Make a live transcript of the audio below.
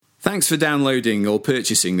Thanks for downloading or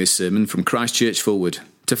purchasing this sermon from Christchurch Fulwood.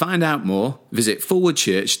 To find out more, visit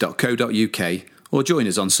fulwoodchurch.co.uk or join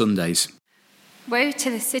us on Sundays. Woe to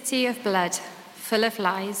the city of blood, full of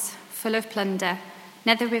lies, full of plunder,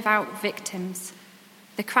 never without victims.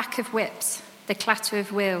 The crack of whips, the clatter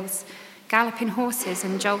of wheels, galloping horses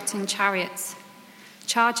and jolting chariots,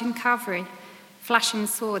 charging cavalry, flashing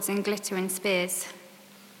swords and glittering spears.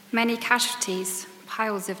 Many casualties,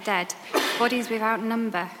 piles of dead, bodies without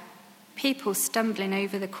number, people stumbling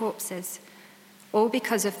over the corpses, all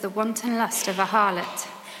because of the wanton lust of a harlot,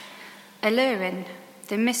 alluring,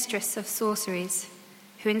 the mistress of sorceries,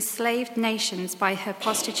 who enslaved nations by her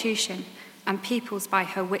prostitution and peoples by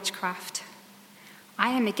her witchcraft. I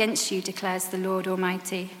am against you, declares the Lord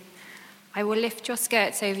Almighty. I will lift your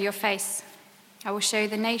skirts over your face. I will show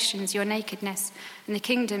the nations your nakedness and the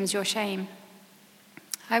kingdoms your shame.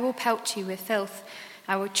 I will pelt you with filth.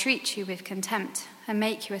 I will treat you with contempt and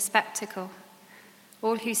make you a spectacle.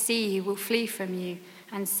 All who see you will flee from you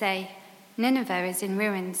and say, Nineveh is in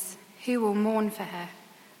ruins. Who will mourn for her?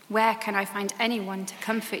 Where can I find anyone to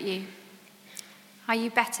comfort you? Are you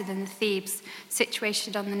better than the Thebes,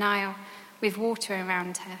 situated on the Nile, with water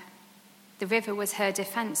around her? The river was her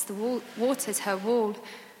defense, the waters her wall.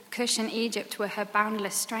 Cush and Egypt were her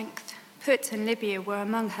boundless strength. Put and Libya were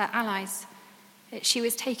among her allies. She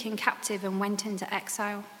was taken captive and went into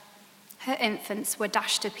exile. Her infants were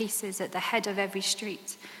dashed to pieces at the head of every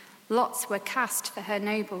street. Lots were cast for her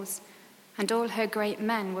nobles, and all her great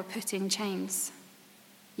men were put in chains.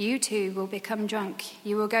 You too will become drunk.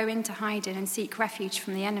 You will go into hiding and seek refuge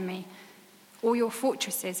from the enemy. All your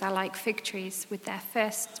fortresses are like fig trees with their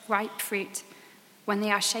first ripe fruit. When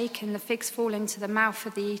they are shaken, the figs fall into the mouth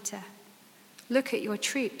of the eater. Look at your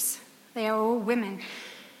troops. They are all women.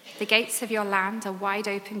 The gates of your land are wide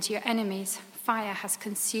open to your enemies. Fire has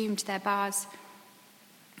consumed their bars.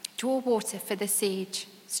 Draw water for the siege.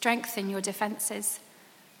 Strengthen your defences.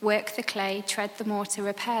 Work the clay, tread the mortar,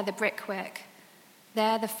 repair the brickwork.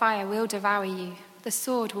 There the fire will devour you. The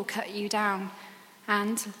sword will cut you down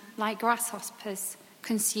and, like grasshoppers,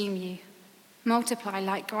 consume you. Multiply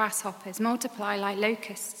like grasshoppers, multiply like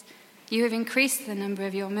locusts. You have increased the number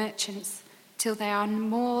of your merchants till they are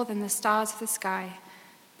more than the stars of the sky.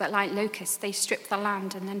 But like locusts, they strip the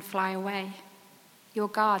land and then fly away. Your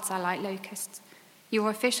guards are like locusts, your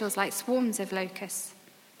officials like swarms of locusts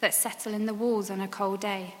that settle in the walls on a cold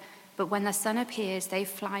day. But when the sun appears, they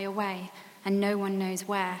fly away, and no one knows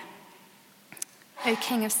where. O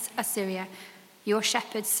king of Assyria, your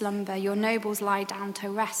shepherds slumber, your nobles lie down to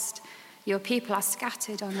rest. Your people are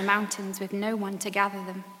scattered on the mountains with no one to gather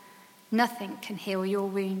them. Nothing can heal your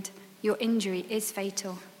wound. Your injury is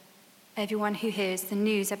fatal. Everyone who hears the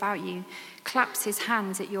news about you claps his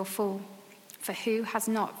hands at your fall, for who has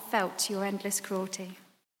not felt your endless cruelty?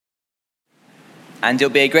 And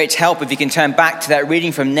it'll be a great help if you can turn back to that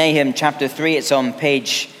reading from Nahum chapter 3. It's on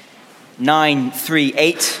page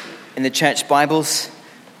 938 in the church Bibles.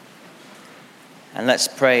 And let's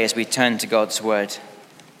pray as we turn to God's word.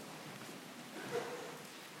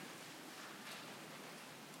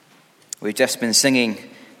 We've just been singing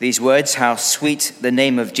these words, how sweet the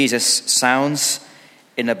name of Jesus sounds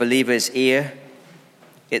in a believer's ear.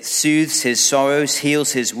 It soothes his sorrows,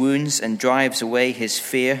 heals his wounds, and drives away his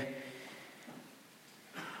fear.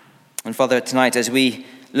 And Father, tonight as we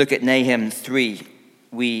look at Nahum 3,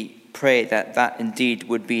 we pray that that indeed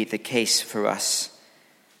would be the case for us,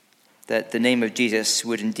 that the name of Jesus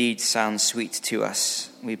would indeed sound sweet to us.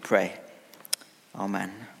 We pray.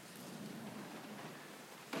 Amen.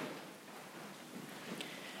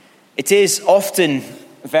 It is often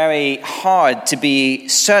very hard to be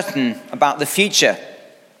certain about the future.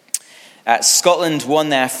 Scotland won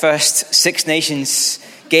their first Six Nations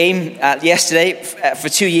game yesterday for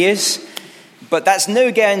 2 years, but that's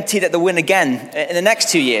no guarantee that they'll win again in the next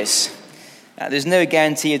 2 years. There's no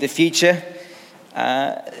guarantee of the future.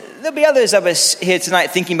 There'll be others of us here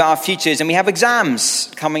tonight thinking about our futures, and we have exams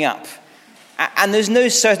coming up. And there's no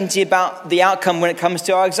certainty about the outcome when it comes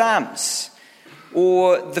to our exams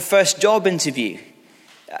or the first job interview.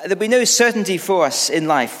 There'll be no certainty for us in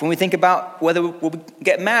life when we think about whether we'll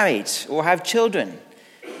get married or have children.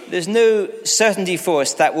 There's no certainty for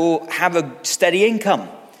us that we'll have a steady income,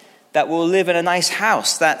 that we'll live in a nice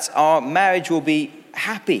house, that our marriage will be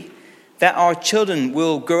happy, that our children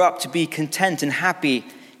will grow up to be content and happy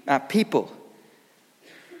people.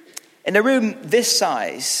 In a room this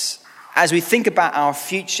size, as we think about our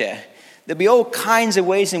future, there'll be all kinds of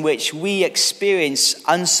ways in which we experience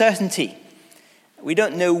uncertainty. We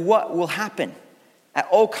don't know what will happen at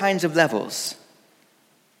all kinds of levels.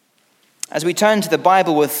 As we turn to the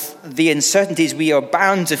Bible with the uncertainties we are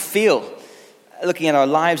bound to feel, looking at our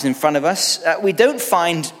lives in front of us, we don't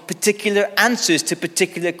find particular answers to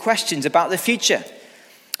particular questions about the future.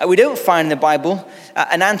 We don't find in the Bible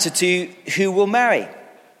an answer to who will marry.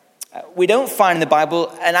 We don't find in the Bible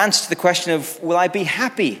an answer to the question of, will I be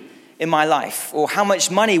happy in my life? Or how much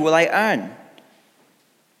money will I earn?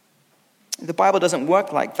 The Bible doesn't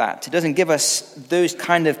work like that. It doesn't give us those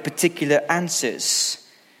kind of particular answers.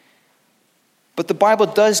 But the Bible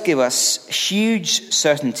does give us huge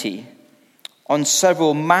certainty on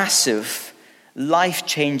several massive,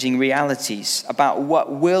 life-changing realities about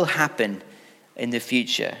what will happen in the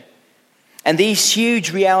future. And these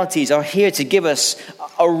huge realities are here to give us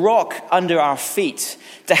a rock under our feet,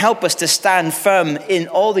 to help us to stand firm in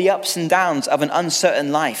all the ups and downs of an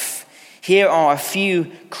uncertain life. Here are a few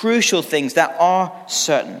crucial things that are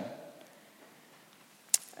certain.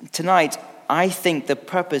 Tonight, I think the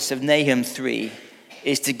purpose of Nahum 3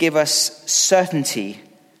 is to give us certainty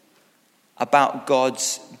about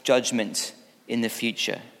God's judgment in the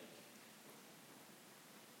future.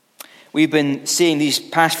 We've been seeing these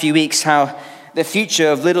past few weeks how the future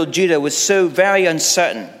of little Judah was so very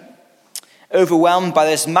uncertain, overwhelmed by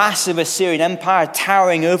this massive Assyrian empire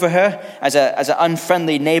towering over her as an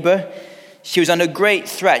unfriendly neighbor. She was under great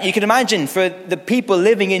threat. You can imagine for the people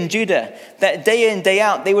living in Judah that day in, day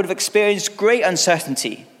out, they would have experienced great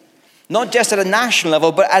uncertainty. Not just at a national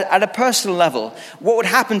level, but at a personal level. What would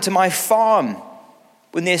happen to my farm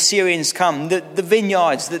when the Assyrians come? The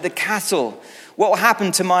vineyards, the cattle. What will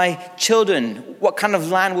happen to my children? What kind of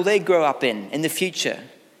land will they grow up in the future?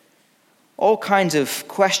 All kinds of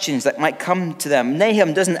questions that might come to them.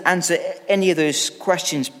 Nahum doesn't answer any of those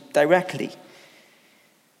questions directly.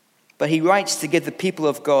 But he writes to give the people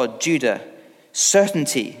of God, Judah,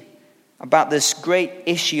 certainty about this great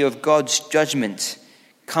issue of God's judgment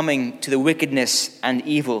coming to the wickedness and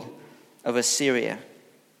evil of Assyria.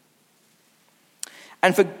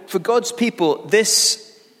 And for God's people,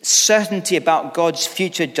 this certainty about God's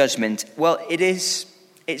future judgment, well,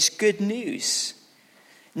 it's good news.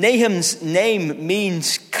 Nahum's name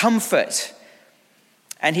means comfort.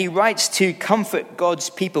 And he writes to comfort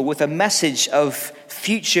God's people with a message of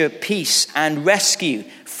future peace and rescue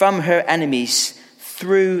from her enemies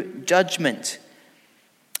through judgment.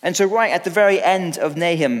 And so right at the very end of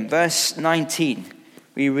Nahum, verse 19,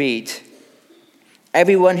 we read,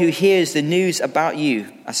 "Everyone who hears the news about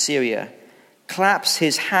you, Assyria, claps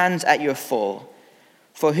his hands at your fall,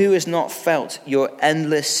 for who has not felt your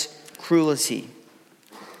endless cruelty?"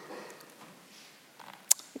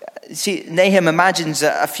 See, Nahum imagines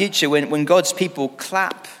a future when God's people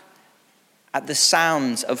clap at the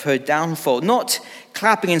sounds of her downfall, not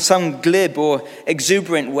clapping in some glib or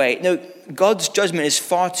exuberant way. No, God's judgment is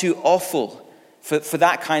far too awful for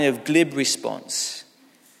that kind of glib response.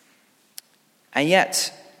 And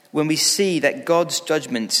yet, when we see that God's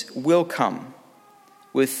judgment will come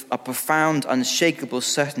with a profound, unshakable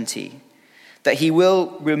certainty, that he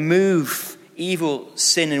will remove evil,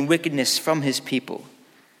 sin, and wickedness from his people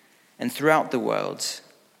and throughout the world,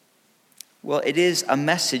 well, it is a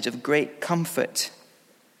message of great comfort.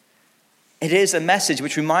 It is a message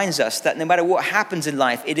which reminds us that no matter what happens in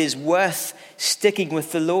life, it is worth sticking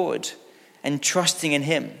with the Lord and trusting in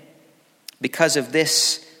him because of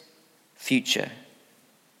this future.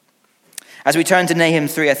 As we turn to Nahum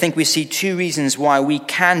 3, I think we see two reasons why we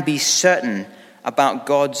can be certain about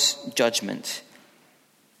God's judgment.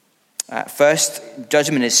 First,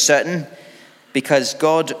 judgment is certain because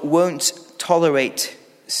God won't tolerate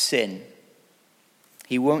sin.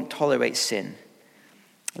 He won't tolerate sin.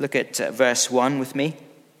 Look at verse 1 with me.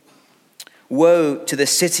 "Woe to the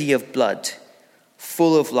city of blood,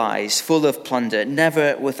 full of lies, full of plunder,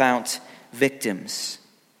 never without victims."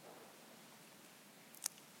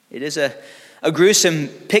 It is a gruesome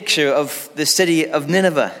picture of the city of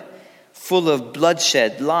Nineveh, full of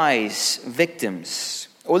bloodshed, lies, victims.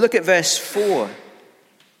 Or look at verse 4.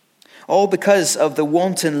 "All because of the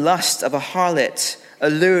wanton lust of a harlot,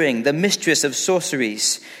 alluring, the mistress of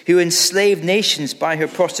sorceries, who enslaved nations by her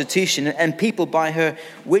prostitution and people by her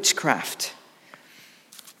witchcraft."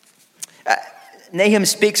 Nahum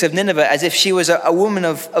speaks of Nineveh as if she was a woman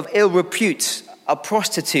of ill repute, a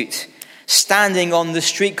prostitute, standing on the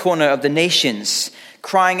street corner of the nations,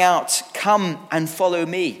 crying out, "Come and follow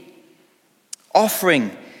me,"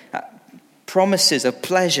 offering promises of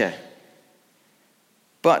pleasure.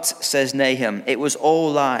 But, says Nahum, it was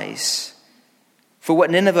all lies. For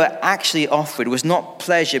what Nineveh actually offered was not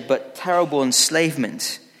pleasure, but terrible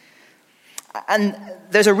enslavement. And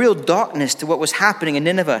there's a real darkness to what was happening in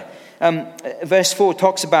Nineveh. verse 4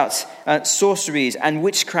 talks about sorceries and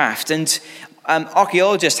witchcraft. And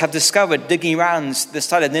archaeologists have discovered, digging around the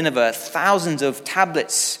site of Nineveh, thousands of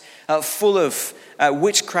tablets full of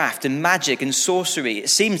witchcraft and magic and sorcery. It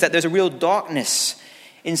seems that there's a real darkness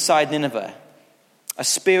inside Nineveh, a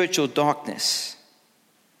spiritual darkness.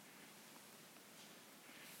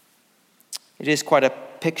 It is quite a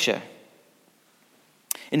picture.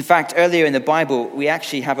 In fact, earlier in the Bible, we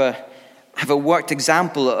actually have a worked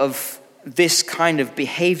example of this kind of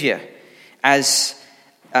behavior as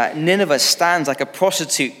Nineveh stands like a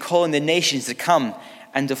prostitute calling the nations to come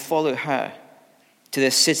and to follow her to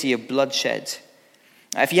the city of bloodshed.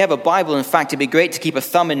 If you have a Bible, in fact, it'd be great to keep a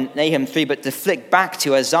thumb in Nahum 3, but to flick back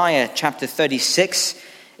to Isaiah chapter 36.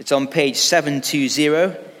 It's on page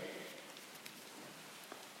 720.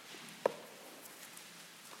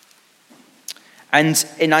 And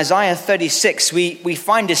in Isaiah 36, we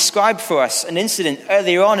find described for us an incident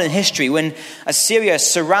earlier on in history when Assyria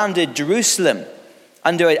surrounded Jerusalem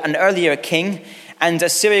under an earlier king, and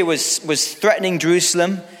Assyria was threatening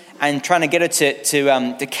Jerusalem and trying to get her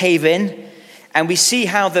to cave in. And we see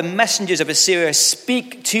how the messengers of Assyria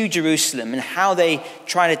speak to Jerusalem and how they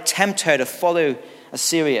try to tempt her to follow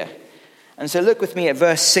Assyria. And so look with me at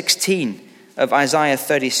verse 16 of Isaiah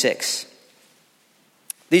 36.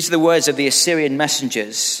 These are the words of the Assyrian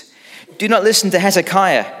messengers. Do not listen to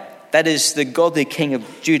Hezekiah, that is the godly king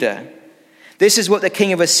of Judah. This is what the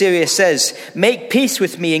king of Assyria says. Make peace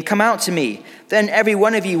with me and come out to me. Then every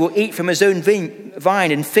one of you will eat from his own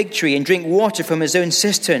vine and fig tree and drink water from his own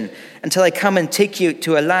cistern until I come and take you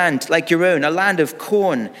to a land like your own, a land of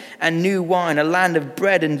corn and new wine, a land of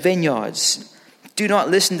bread and vineyards. Do not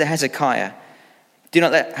listen to Hezekiah. Do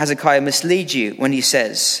not let Hezekiah mislead you when he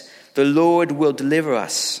says, the Lord will deliver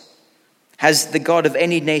us. Has the God of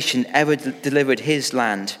any nation ever delivered his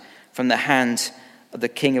land from the hand of the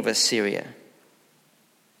king of Assyria?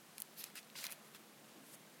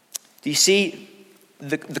 Do you see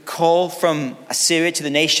the call from Assyria to the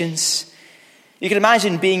nations? You can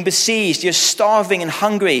imagine being besieged. You're starving and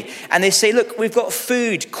hungry. And they say, look, we've got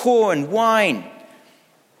food, corn, wine,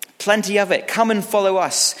 plenty of it. Come and follow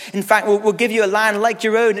us. In fact, we'll give you a land like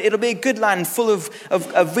your own. It'll be a good land full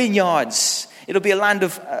of vineyards. It'll be a land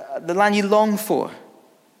of the land you long for.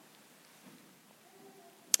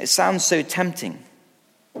 It sounds so tempting,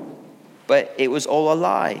 but it was all a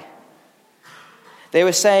lie. They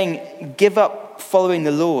were saying, give up following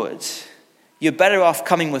the Lord. You're better off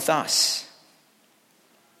coming with us.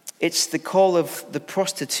 It's the call of the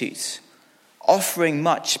prostitute, offering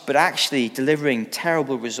much, but actually delivering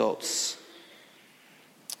terrible results.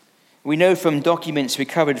 We know from documents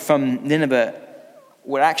recovered from Nineveh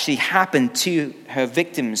what actually happened to her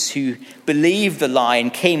victims who believed the lie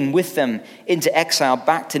and came with them into exile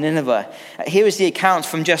back to Nineveh. Here is the account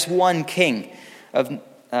from just one king of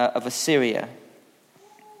Assyria.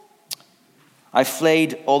 I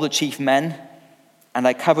flayed all the chief men, and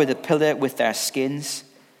I covered the pillar with their skins.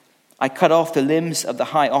 I cut off the limbs of the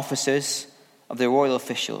high officers, of the royal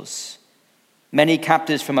officials. Many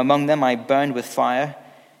captives from among them I burned with fire,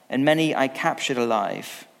 and many I captured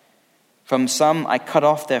alive. From some I cut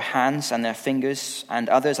off their hands and their fingers, and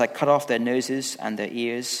others I cut off their noses and their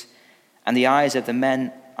ears, and the eyes of the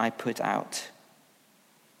men I put out.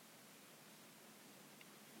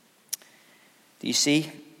 Do you see?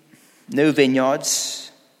 No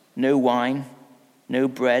vineyards, no wine, no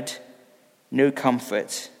bread, no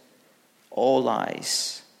comfort, all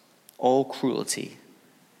lies, all cruelty.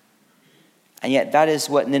 And yet that is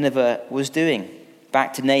what Nineveh was doing.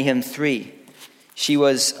 Back to Nahum 3. She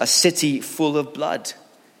was a city full of blood,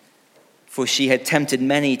 for she had tempted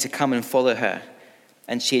many to come and follow her,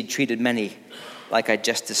 and she had treated many like I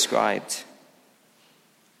just described.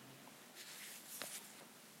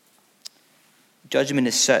 Judgment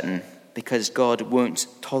is certain because God won't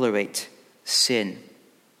tolerate sin.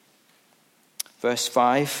 Verse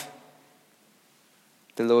 5,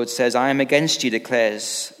 the Lord says, I am against you,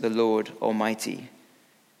 declares the Lord Almighty,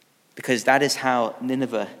 because that is how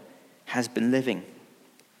Nineveh has been living.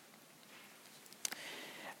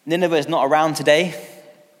 Nineveh is not around today.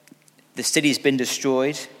 The city's been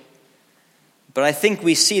destroyed. But I think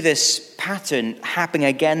we see this pattern happening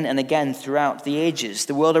again and again throughout the ages.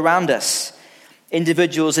 The world around us,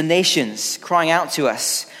 individuals and nations crying out to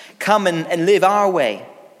us, come and live our way.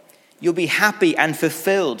 You'll be happy and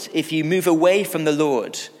fulfilled if you move away from the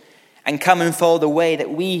Lord and come and follow the way that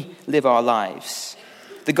we live our lives.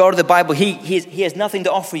 The God of the Bible, he has nothing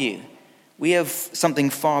to offer you. We have something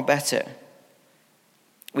far better.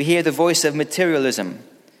 We hear the voice of materialism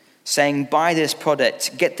saying, buy this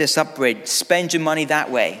product, get this upgrade, spend your money that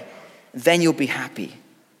way, then you'll be happy.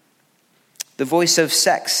 the voice of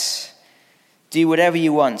sex. Do whatever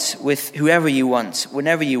you want, with whoever you want,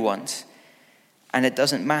 whenever you want, and it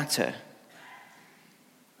doesn't matter.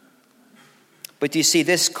 But you see,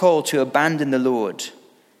 this call to abandon the Lord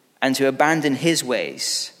and to abandon his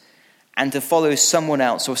ways and to follow someone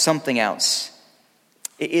else or something else,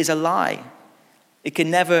 it is a lie. It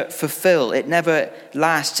can never fulfill. It never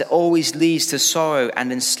lasts. It always leads to sorrow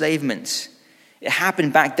and enslavement. It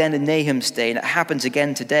happened back then in Nahum's day, and it happens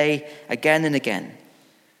again today, again and again.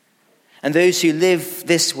 And those who live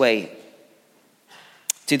this way,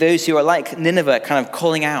 to those who are like Nineveh, kind of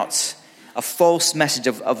calling out a false message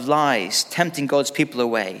of lies, tempting God's people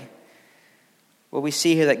away, well, we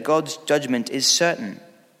see here that God's judgment is certain.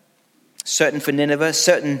 Certain for Nineveh,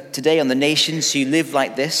 certain today on the nations who live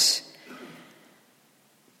like this.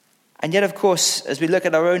 And yet, of course, as we look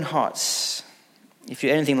at our own hearts, if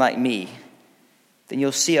you're anything like me, then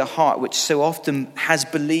you'll see a heart which so often has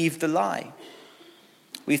believed the lie.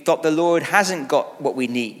 We've thought the Lord hasn't got what we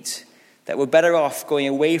need, that we're better off going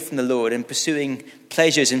away from the Lord and pursuing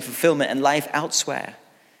pleasures and fulfillment and life elsewhere.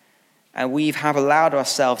 And we have allowed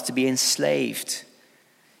ourselves to be enslaved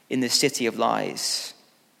in the city of lies.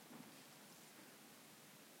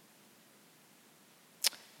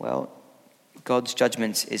 Well, God's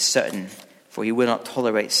judgment is certain, for he will not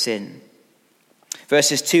tolerate sin.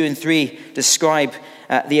 Verses 2 and 3 describe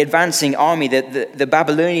the advancing army, the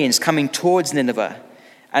Babylonians coming towards Nineveh.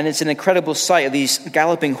 And it's an incredible sight of these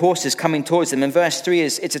galloping horses coming towards them. And verse 3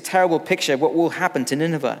 it's a terrible picture of what will happen to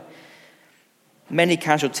Nineveh. Many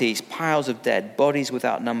casualties, piles of dead, bodies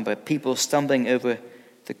without number, people stumbling over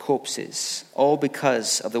the corpses, all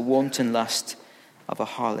because of the wanton lust of a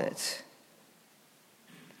harlot.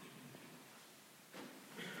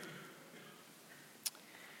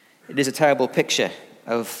 It is a terrible picture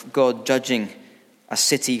of God judging a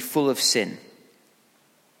city full of sin.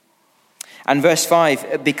 And verse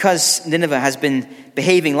 5, because Nineveh has been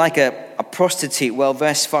behaving like a prostitute, well,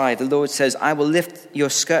 verse 5, the Lord says, I will lift your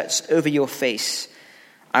skirts over your face.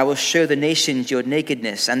 I will show the nations your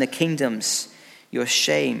nakedness and the kingdoms your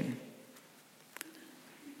shame.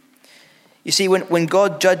 You see, when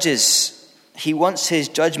God judges, he wants his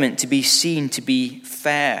judgment to be seen to be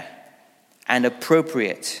fair and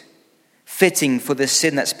appropriate, fitting for the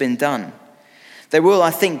sin that's been done. There will, I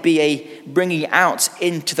think, be a bringing out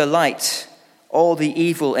into the light all the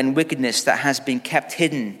evil and wickedness that has been kept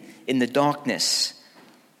hidden in the darkness.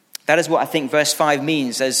 That is what I think verse 5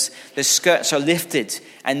 means, as the skirts are lifted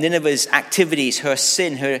and Nineveh's activities, her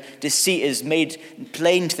sin, her deceit is made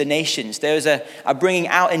plain to the nations. There is a bringing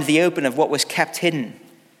out into the open of what was kept hidden.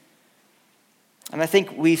 And I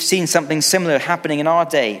think we've seen something similar happening in our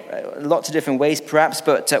day, lots of different ways perhaps,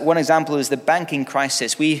 but one example is the banking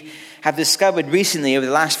crisis. We have discovered recently over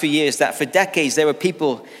the last few years that for decades there were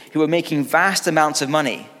people who were making vast amounts of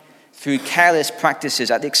money through careless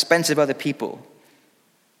practices at the expense of other people.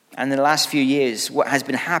 And in the last few years, what has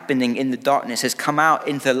been happening in the darkness has come out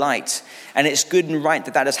into the light, and it's good and right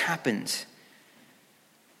that has happened.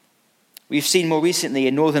 We've seen more recently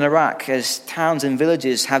in northern Iraq as towns and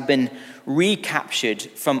villages have been recaptured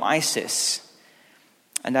from ISIS.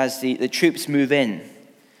 And as the troops move in,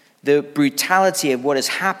 the brutality of what has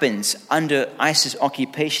happened under ISIS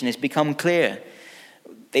occupation has become clear.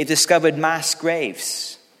 They've discovered mass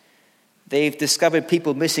graves. They've discovered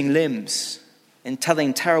people missing limbs and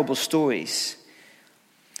telling terrible stories.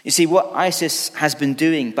 You see, what ISIS has been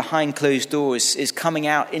doing behind closed doors is coming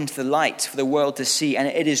out into the light for the world to see, and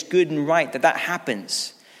it is good and right that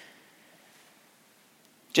happens.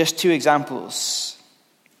 Just two examples.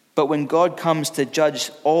 But when God comes to judge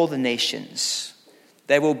all the nations,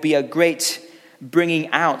 there will be a great bringing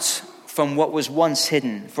out from what was once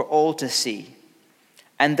hidden for all to see.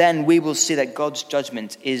 And then we will see that God's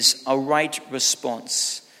judgment is a right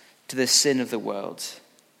response to the sin of the world.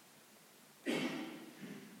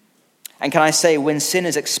 And can I say, when sin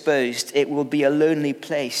is exposed, it will be a lonely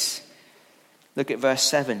place. Look at verse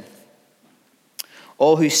 7.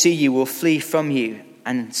 All who see you will flee from you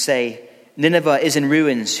and say, Nineveh is in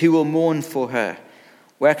ruins. Who will mourn for her?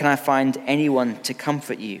 Where can I find anyone to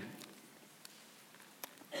comfort you?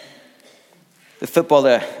 The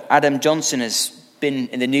footballer Adam Johnson has been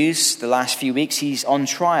in the news the last few weeks. He's on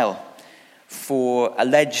trial for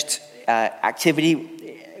alleged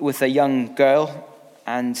activity with a young girl.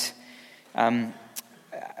 And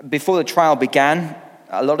before the trial began,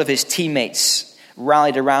 a lot of his teammates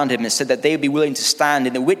rallied around him and said that they would be willing to stand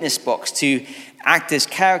in the witness box to act as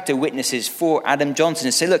character witnesses for Adam Johnson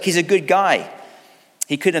and say, look, he's a good guy.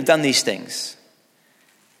 He couldn't have done these things.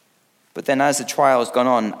 But then as the trial has gone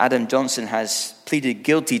on, Adam Johnson has pleaded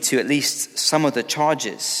guilty to at least some of the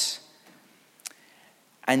charges.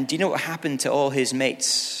 And do you know what happened to all his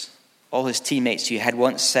mates, all his teammates who had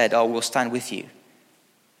once said, "Oh, we'll stand with you"?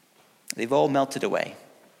 They've all melted away.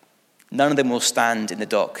 None of them will stand in the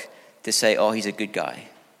dock to say, "Oh, he's a good guy."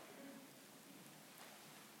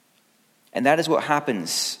 And that is what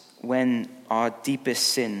happens when our deepest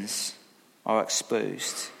sins are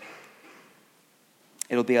exposed.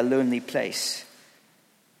 It'll be a lonely place.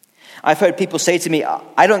 I've heard people say to me,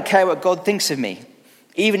 "I don't care what God thinks of me.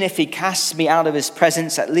 Even if he casts me out of his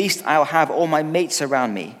presence, at least I'll have all my mates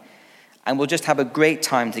around me, and we'll just have a great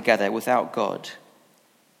time together without God."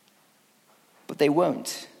 But they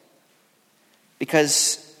won't.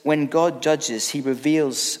 Because when God judges, he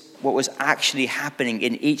reveals what was actually happening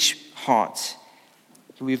in each heart.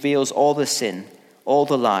 He reveals all the sin, all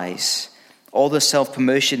the lies, all the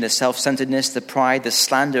self-promotion, the self-centeredness, the pride, the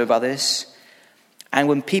slander of others. And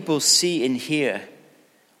when people see and hear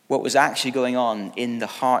what was actually going on in the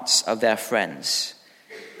hearts of their friends,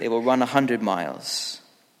 they will run 100 miles.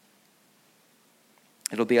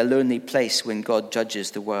 It'll be a lonely place when God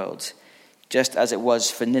judges the world, just as it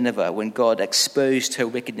was for Nineveh when God exposed her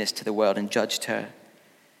wickedness to the world and judged her.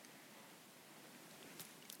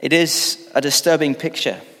 It is a disturbing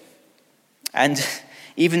picture. And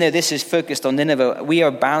even though this is focused on Nineveh, we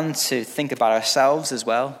are bound to think about ourselves as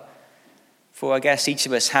well. For I guess each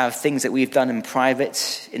of us have things that we've done in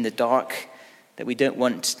private, in the dark, that we don't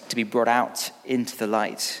want to be brought out into the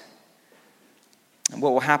light. And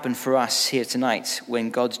what will happen for us here tonight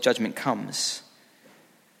when God's judgment comes?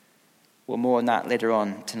 Well, more on that later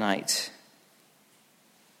on tonight.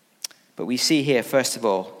 But we see here, first of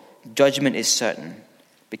all, judgment is certain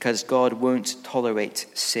because God won't tolerate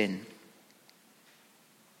sin.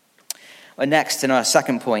 Well, next, in our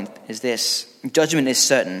second point, is this. Judgment is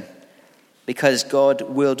certain because God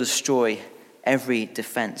will destroy every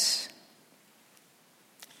defense.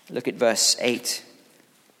 Look at verse 8.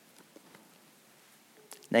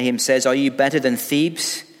 Nahum says, "Are you better than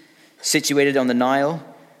Thebes, situated on the Nile,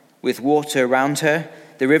 with water around her?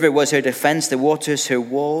 The river was her defense, the waters her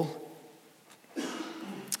wall."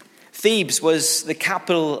 Thebes was the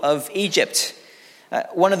capital of Egypt,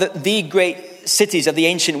 one of the great cities of the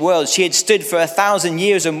ancient world. She had stood for 1,000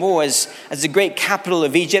 years or more as the great capital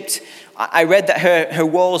of Egypt. I read that her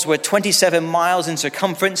walls were 27 miles in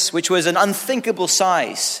circumference, which was an unthinkable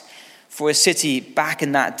size for a city back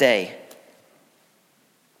in that day.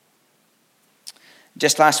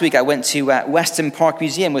 Just last week, I went to Weston Park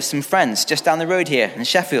Museum with some friends just down the road here in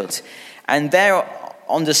Sheffield. And there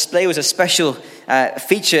on display was a special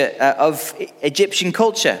feature of Egyptian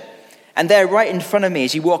culture. And there right in front of me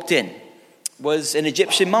as you walked in was an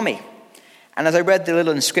Egyptian mummy. And as I read the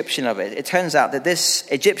little inscription of it, it turns out that this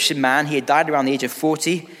Egyptian man, he had died around the age of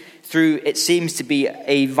 40 through, it seems to be,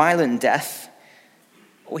 a violent death.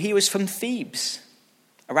 Well, he was from Thebes,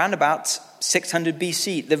 around about 600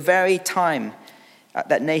 BC, the very time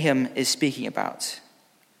that Nahum is speaking about.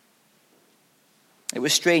 It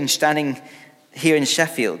was strange standing here in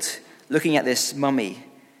Sheffield, looking at this mummy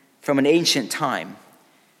from an ancient time,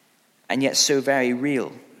 and yet so very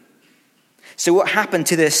real. So what happened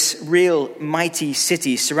to this real mighty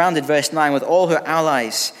city, surrounded, verse 9, with all her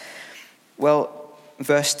allies? Well,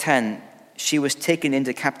 verse 10, she was taken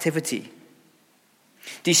into captivity.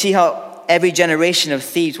 Do you see how every generation of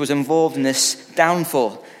Thebes was involved in this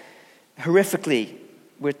downfall? Horrifically,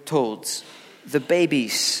 we're told, the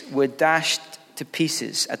babies were dashed to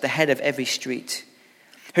pieces at the head of every street.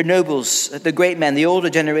 Her nobles, the great men, the older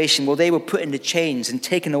generation, well, they were put into chains and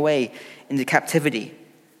taken away into captivity.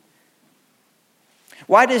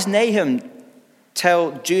 Why does Nahum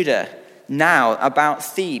tell Judah now about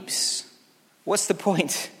Thebes? What's the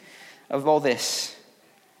point of all this?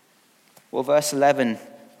 Well, verse 11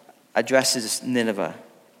 addresses Nineveh.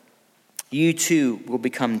 You too will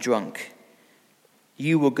become drunk.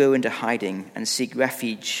 You will go into hiding and seek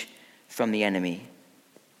refuge from the enemy.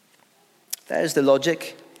 That is the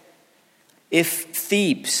logic. If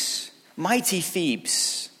Thebes, mighty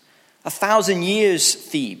Thebes, 1,000 years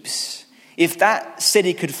Thebes, if that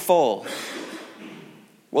city could fall,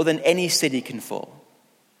 well, then any city can fall,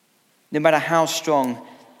 no matter how strong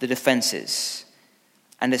the defense is.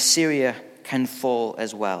 And Assyria can fall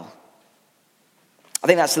as well. I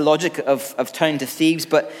think that's the logic of turning to Thebes,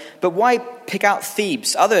 but why pick out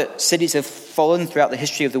Thebes? Other cities have fallen throughout the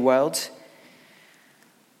history of the world.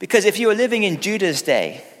 Because if you were living in Judah's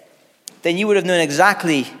day, then you would have known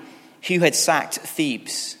exactly who had sacked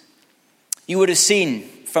Thebes. You would have seen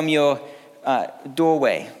from your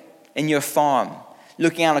doorway in your farm,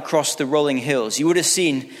 looking out across the rolling hills, you would have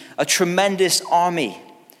seen a tremendous army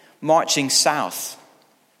marching south,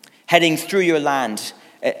 heading through your land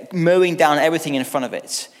mowing down everything in front of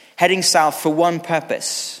it, heading south for one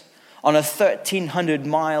purpose, on a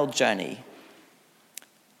 1,300-mile journey,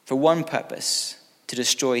 for one purpose, to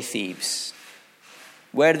destroy Thebes.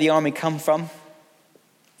 Where did the army come from?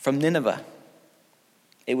 From Nineveh.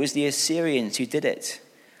 It was the Assyrians who did it.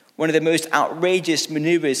 One of the most outrageous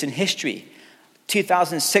maneuvers in history.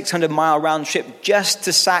 2,600-mile round trip just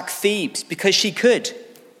to sack Thebes because she could.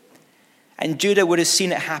 And Judah would have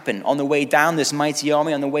seen it happen on the way down, this mighty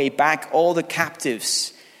army, on the way back, all the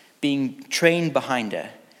captives being trained behind her,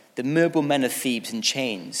 the mobile men of Thebes in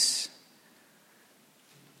chains.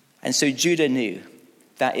 And so Judah knew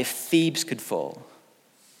that if Thebes could fall,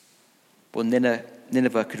 well,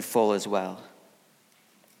 Nineveh could fall as well.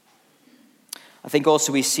 I think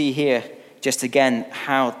also we see here, just again,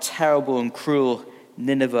 how terrible and cruel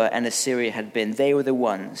Nineveh and Assyria had been. They were the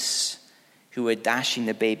ones who were dashing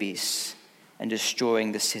the babies and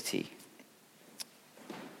destroying the city.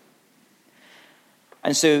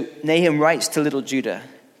 And so Nahum writes to little Judah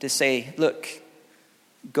to say, look,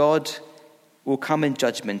 God will come in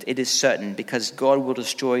judgment. It is certain, because God will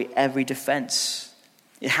destroy every defense.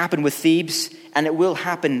 It happened with Thebes, and it will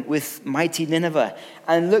happen with mighty Nineveh.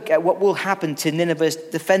 And look at what will happen to Nineveh's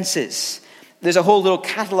defenses. There's a whole little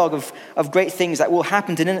catalogue of great things that will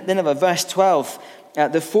happen to Nineveh. Verse 12,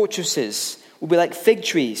 the fortresses will be like fig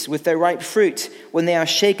trees with their ripe fruit. When they are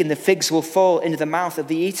shaken, the figs will fall into the mouth of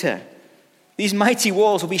the eater. These mighty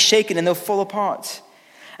walls will be shaken and they'll fall apart.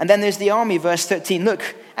 And then there's the army, verse 13. Look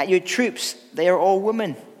at your troops, they are all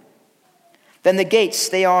women. Then the gates,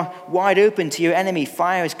 they are wide open to your enemy.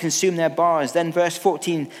 Fire has consumed their bars. Then verse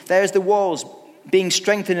 14, there's the walls being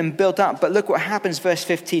strengthened and built up. But look what happens, verse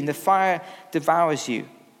 15. The fire devours you.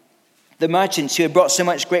 The merchants who had brought so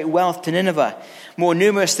much great wealth to Nineveh, more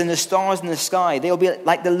numerous than the stars in the sky, they will be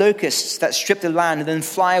like the locusts that strip the land and then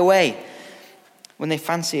fly away when they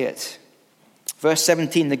fancy it. Verse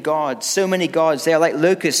 17, the guards, so many guards, they are like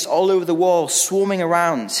locusts all over the wall, swarming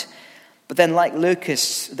around. But then like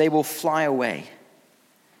locusts, they will fly away.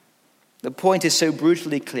 The point is so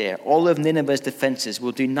brutally clear. All of Nineveh's defenses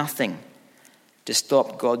will do nothing to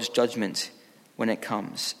stop God's judgment when it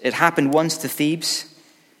comes. It happened once to Thebes.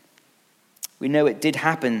 We know it did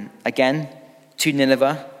happen again to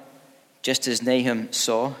Nineveh, just as Nahum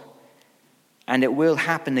saw. And it will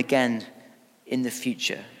happen again in the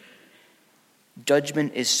future.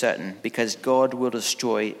 Judgment is certain because God will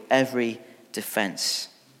destroy every defense.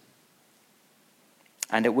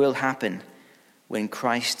 And it will happen when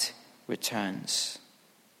Christ returns.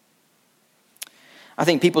 I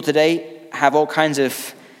think people today have all kinds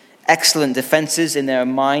of excellent defenses in their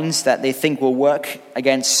minds that they think will work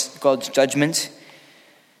against God's judgment.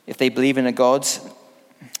 If they believe in a God,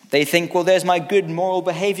 they think, well, there's my good moral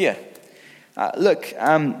behavior.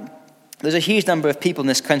 There's a huge number of people in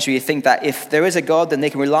this country who think that if there is a God, then they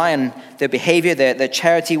can rely on their behavior, their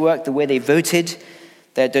charity work, the way they voted,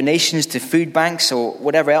 their donations to food banks or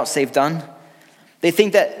whatever else they've done. They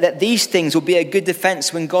think that these things will be a good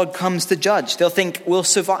defense when God comes to judge. They'll think, we'll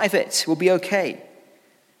survive it, we'll be okay.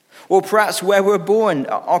 Or perhaps where we're born,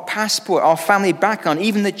 our passport, our family background,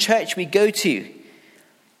 even the church we go to,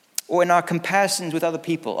 or in our comparisons with other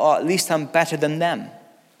people, or at least I'm better than them.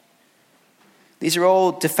 These are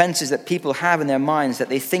all defenses that people have in their minds that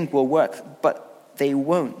they think will work, but they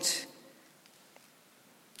won't.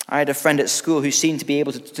 I had a friend at school who seemed to be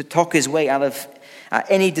able to talk his way out of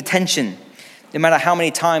any detention. No matter how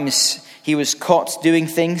many times he was caught doing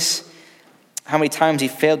things, how many times he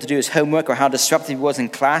failed to do his homework, or how disruptive he was in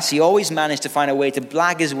class, he always managed to find a way to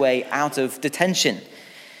blag his way out of detention.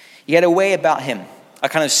 He had a way about him, a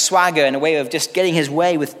kind of swagger and a way of just getting his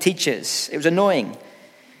way with teachers. It was annoying.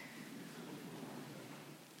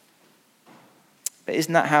 But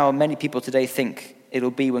isn't that how many people today think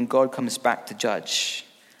it'll be when God comes back to judge?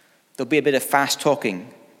 There'll be a bit of fast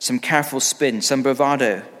talking, some careful spin, some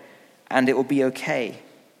bravado, and it will be okay.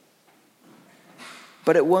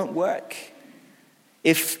 But it won't work.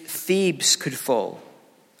 If Thebes could fall,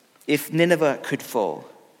 if Nineveh could fall,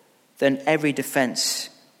 then every defense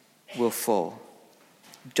will fall.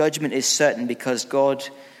 Judgment is certain because God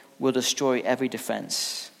will destroy every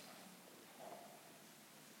defense.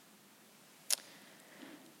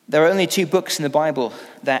 There are only 2 books in the Bible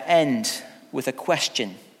that end with a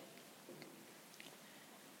question.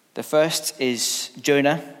 The first is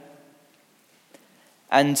Jonah.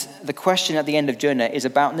 And the question at the end of Jonah is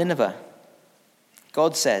about Nineveh.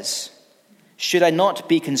 God says, should I not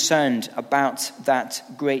be concerned about that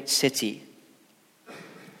great city?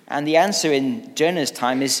 And the answer in Jonah's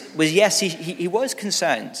time was yes, he was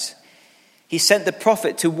concerned. He sent the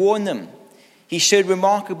prophet to warn them. He showed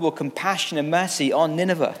remarkable compassion and mercy on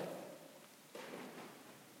Nineveh.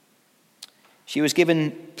 She was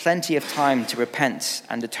given plenty of time to repent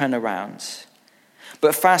and to turn around.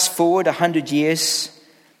 But fast forward 100 years,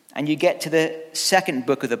 and you get to the second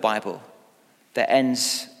book of the Bible that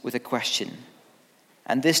ends with a question.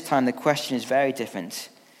 And this time the question is very different.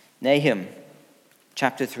 Nahum,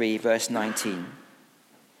 chapter 3, verse 19.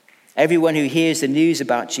 Everyone who hears the news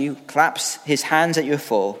about you claps his hands at your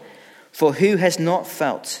fall, for who has not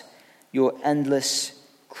felt your endless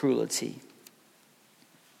cruelty?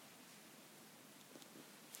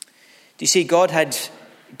 Do you see, God had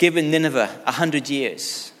given Nineveh 100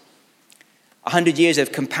 years. 100 years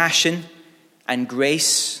of compassion and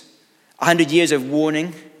grace. 100 years of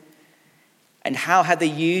warning. And how had they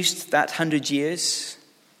used that 100 years?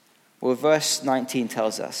 Well, verse 19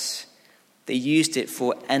 tells us they used it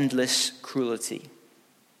for endless cruelty.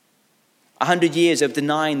 100 years of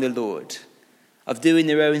denying the Lord, of doing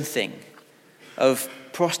their own thing, of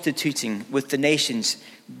prostituting with the nations,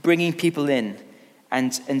 bringing people in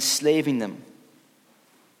and enslaving them.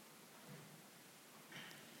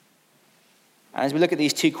 And as we look at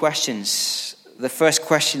these two questions, the first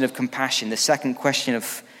question of compassion, the second question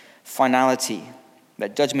of finality,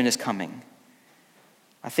 that judgment is coming,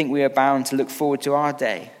 I think we are bound to look forward to our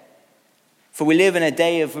day. For we live in a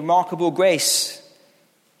day of remarkable grace.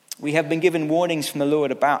 We have been given warnings from the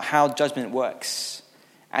Lord about how judgment works.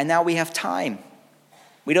 And now we have time.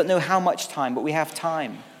 We don't know how much time, but we have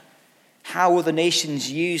time. How will the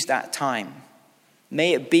nations use that time?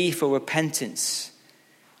 May it be for repentance,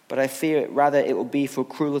 but I fear rather it will be for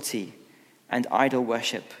cruelty and idol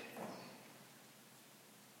worship.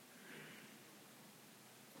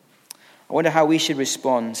 I wonder how we should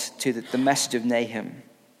respond to the message of Nahum.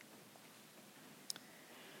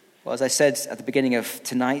 Well, as I said at the beginning of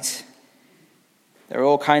tonight, there are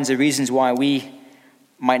all kinds of reasons why we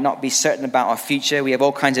might not be certain about our future. We have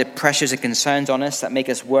all kinds of pressures and concerns on us that make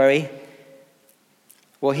us worry.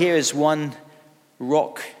 Well, here is one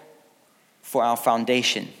rock for our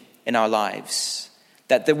foundation in our lives.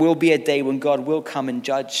 That there will be a day when God will come and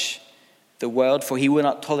judge the world, for he will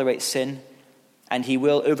not tolerate sin, and he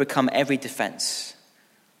will overcome every defense.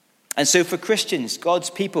 And so for Christians,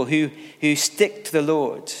 God's people who stick to the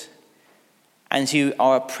Lord and who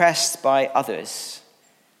are oppressed by others,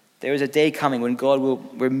 there is a day coming when God will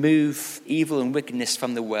remove evil and wickedness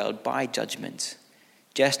from the world by judgment,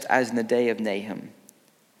 just as in the day of Nahum.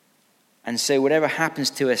 And so whatever happens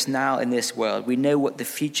to us now in this world, we know what the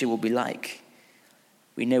future will be like.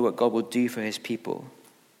 We know what God will do for his people.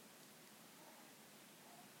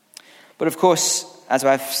 But of course, as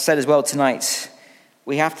I've said as well tonight,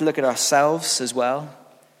 we have to look at ourselves as well.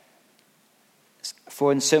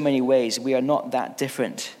 For in so many ways, we are not that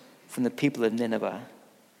different from the people of Nineveh.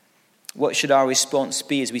 What should our response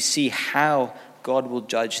be as we see how God will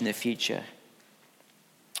judge in the future?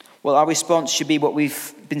 Well, our response should be what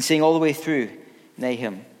we've been seeing all the way through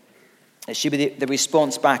Nahum. It should be the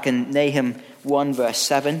response back in Nahum 1 verse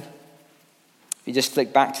 7. If you just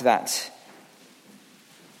flick back to that.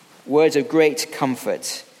 Words of great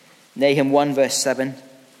comfort. Nahum 1 verse 7.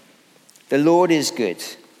 The Lord is good,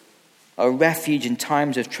 a refuge in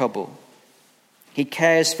times of trouble. He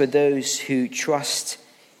cares for those who trust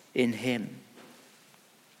in him.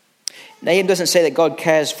 Nahum doesn't say that God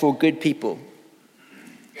cares for good people,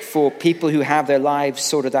 for people who have their lives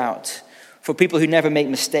sorted out, for people who never make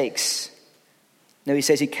mistakes. No, he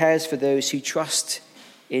says he cares for those who trust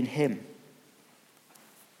in him.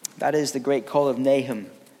 That is the great call of Nahum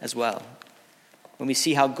as well. When we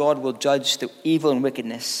see how God will judge the evil and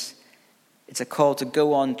wickedness, it's a call to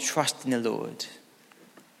go on trusting the Lord.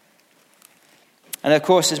 And of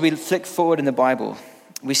course, as we flick forward in the Bible,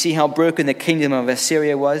 we see how broken the kingdom of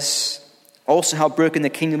Assyria was, also how broken the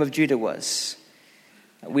kingdom of Judah was.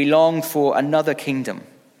 We long for another kingdom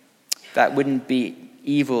that wouldn't be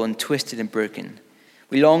evil and twisted and broken.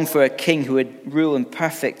 We long for a king who would rule in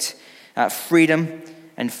perfect freedom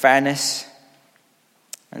and fairness.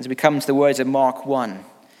 And as we come to the words of Mark 1,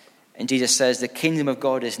 and Jesus says, the kingdom of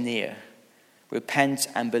God is near. Repent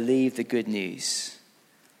and believe the good news.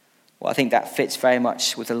 Well, I think that fits very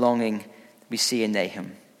much with the longing we see in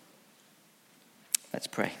Nahum. Let's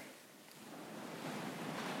pray.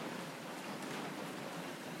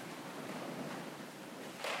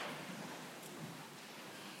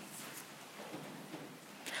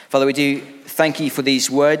 Father, we do thank you for these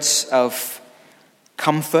words of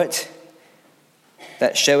comfort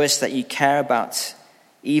that show us that you care about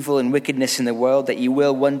evil and wickedness in the world, that you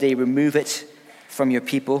will one day remove it from your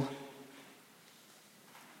people.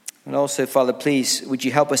 And also, Father, please, would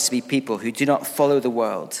you help us to be people who do not follow the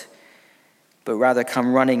world, but rather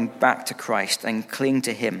come running back to Christ and cling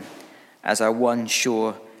to him as our one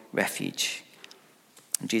sure refuge.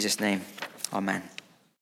 In Jesus' name, amen.